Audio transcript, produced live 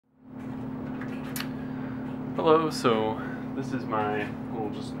Hello, so this is my little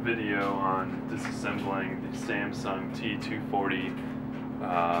just video on disassembling the Samsung T240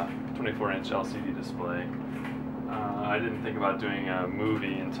 24-inch LCD display. I didn't think about doing a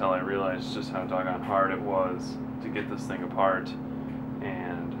movie until I realized just how doggone hard it was to get this thing apart,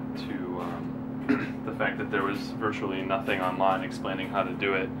 and to the fact that there was virtually nothing online explaining how to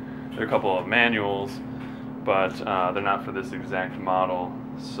do it. There are a couple of manuals, but they're not for this exact model,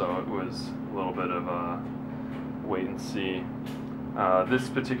 so it was a little bit of a wait and see. This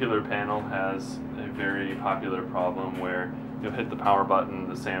particular panel has a very popular problem where you'll hit the power button,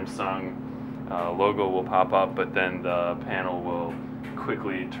 the Samsung logo will pop up, but then the panel will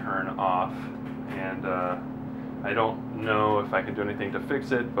quickly turn off, and I don't know if I can do anything to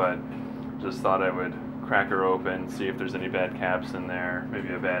fix it, but just thought I would crack her open, see if there's any bad caps in there,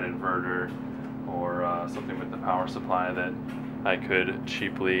 maybe a bad inverter, or something with the power supply that I could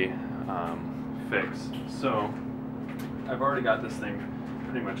cheaply fix. So I've already got this thing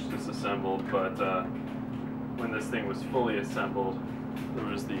pretty much disassembled, but when this thing was fully assembled, there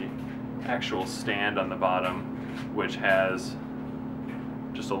was the actual stand on the bottom, which has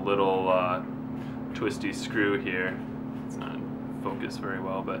just a little twisty screw here. It's not in focus very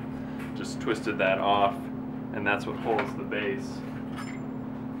well, but just twisted that off, and that's what holds the base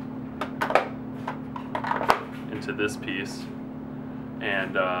into this piece.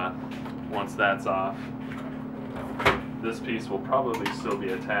 And once that's off, this piece will probably still be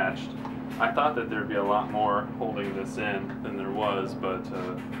attached. I thought that there'd be a lot more holding this in than there was, but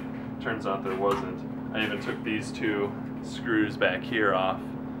turns out there wasn't. I even took these two screws back here off,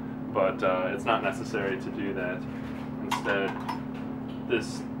 but it's not necessary to do that. Instead,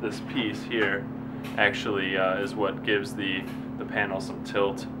 this piece here actually is what gives the panel some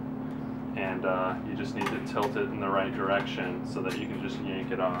tilt, and you just need to tilt it in the right direction so that you can just yank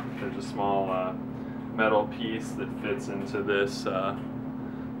it off. There's a small metal piece that fits into this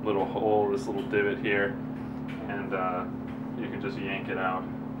little hole, this little divot here, and you can just yank it out.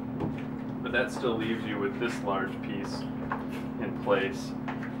 But that still leaves you with this large piece in place,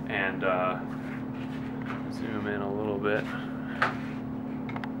 and zoom in a little bit.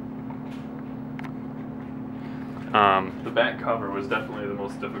 The back cover was definitely the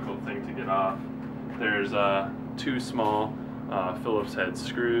most difficult thing to get off. There's two small Phillips head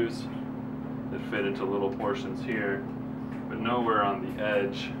screws that fit into little portions here, but nowhere on the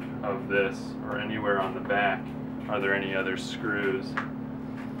edge of this or anywhere on the back are there any other screws.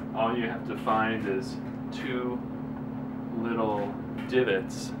 All you have to find is two little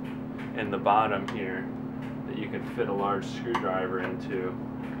divots in the bottom here that you can fit a large screwdriver into,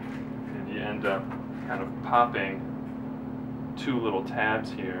 and you end up kind of popping two little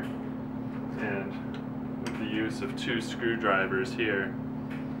tabs here, and with the use of two screwdrivers here,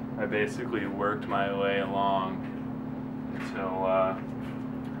 I basically worked my way along until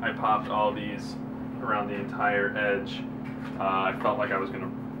I popped all these around the entire edge. I felt like I was going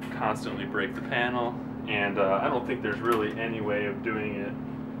to constantly break the panel, and I don't think there's really any way of doing it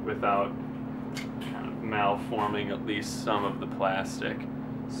without kind of malforming at least some of the plastic.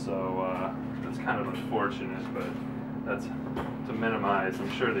 So that's kind of unfortunate, but that's to minimize. I'm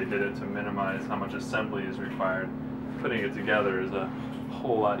sure they did it to minimize how much assembly is required. Putting it together is a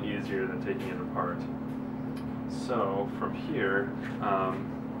whole lot easier than taking it apart. So from here,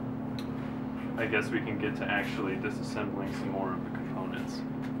 I guess we can get to actually disassembling some more of the components.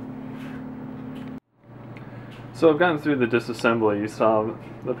 So I've gotten through the disassembly. You saw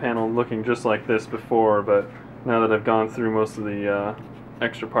the panel looking just like this before, but now that I've gone through most of the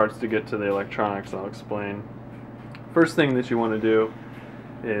extra parts to get to the electronics, I'll explain. First thing that you want to do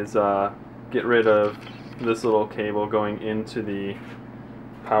is get rid of this little cable going into the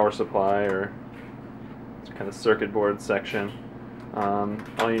power supply, or kind of circuit board section.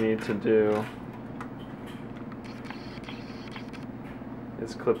 All you need to do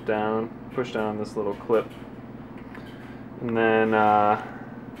is clip down, push down this little clip, and then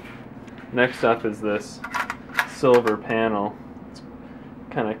next up is this silver panel. It's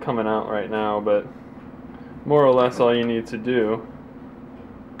kind of coming out right now, but more or less all you need to do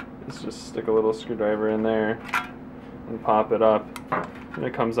is just stick a little screwdriver in there and pop it up, and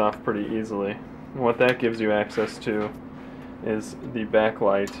it comes off pretty easily. And what that gives you access to is the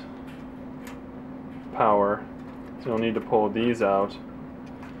backlight power. So you'll need to pull these out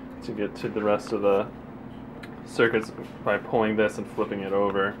to get to the rest of the circuits by pulling this and flipping it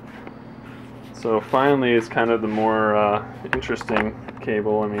over. So finally is kind of the more interesting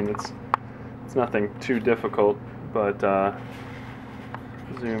cable. I mean, it's nothing too difficult, but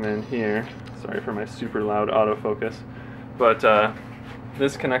zoom in here. Sorry for my super loud autofocus. But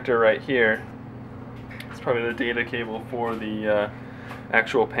this connector right here, it's probably the data cable for the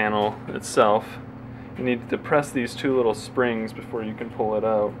actual panel itself. You need to press these two little springs before you can pull it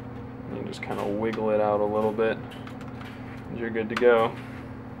out. You just kind of wiggle it out a little bit, and you're good to go.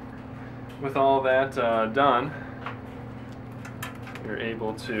 With all that done, you're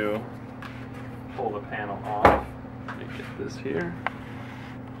able to pull the panel off. Let me get this here.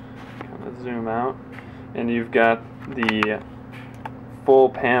 Kind of zoom out, and you've got the full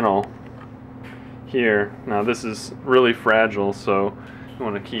panel here. Now this is really fragile, so you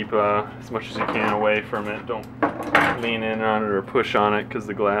want to keep as much as you can away from it. Don't lean in on it or push on it because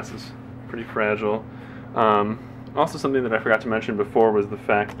the glass is pretty fragile. Also, something that I forgot to mention before was the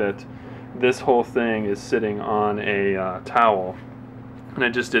fact that this whole thing is sitting on a towel, and I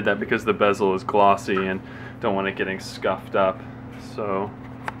just did that because the bezel is glossy and don't want it getting scuffed up. So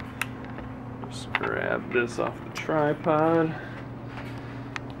just grab this off the tripod.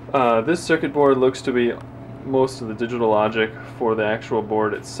 This circuit board looks to be most of the digital logic for the actual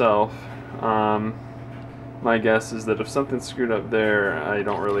board itself. My guess is that if something's screwed up there, I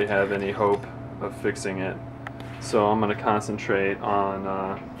don't really have any hope of fixing it. So I'm going to concentrate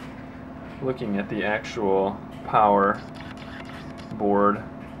on looking at the actual power board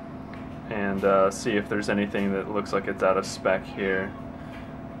and see if there's anything that looks like it's out of spec here.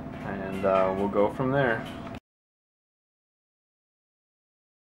 And we'll go from there.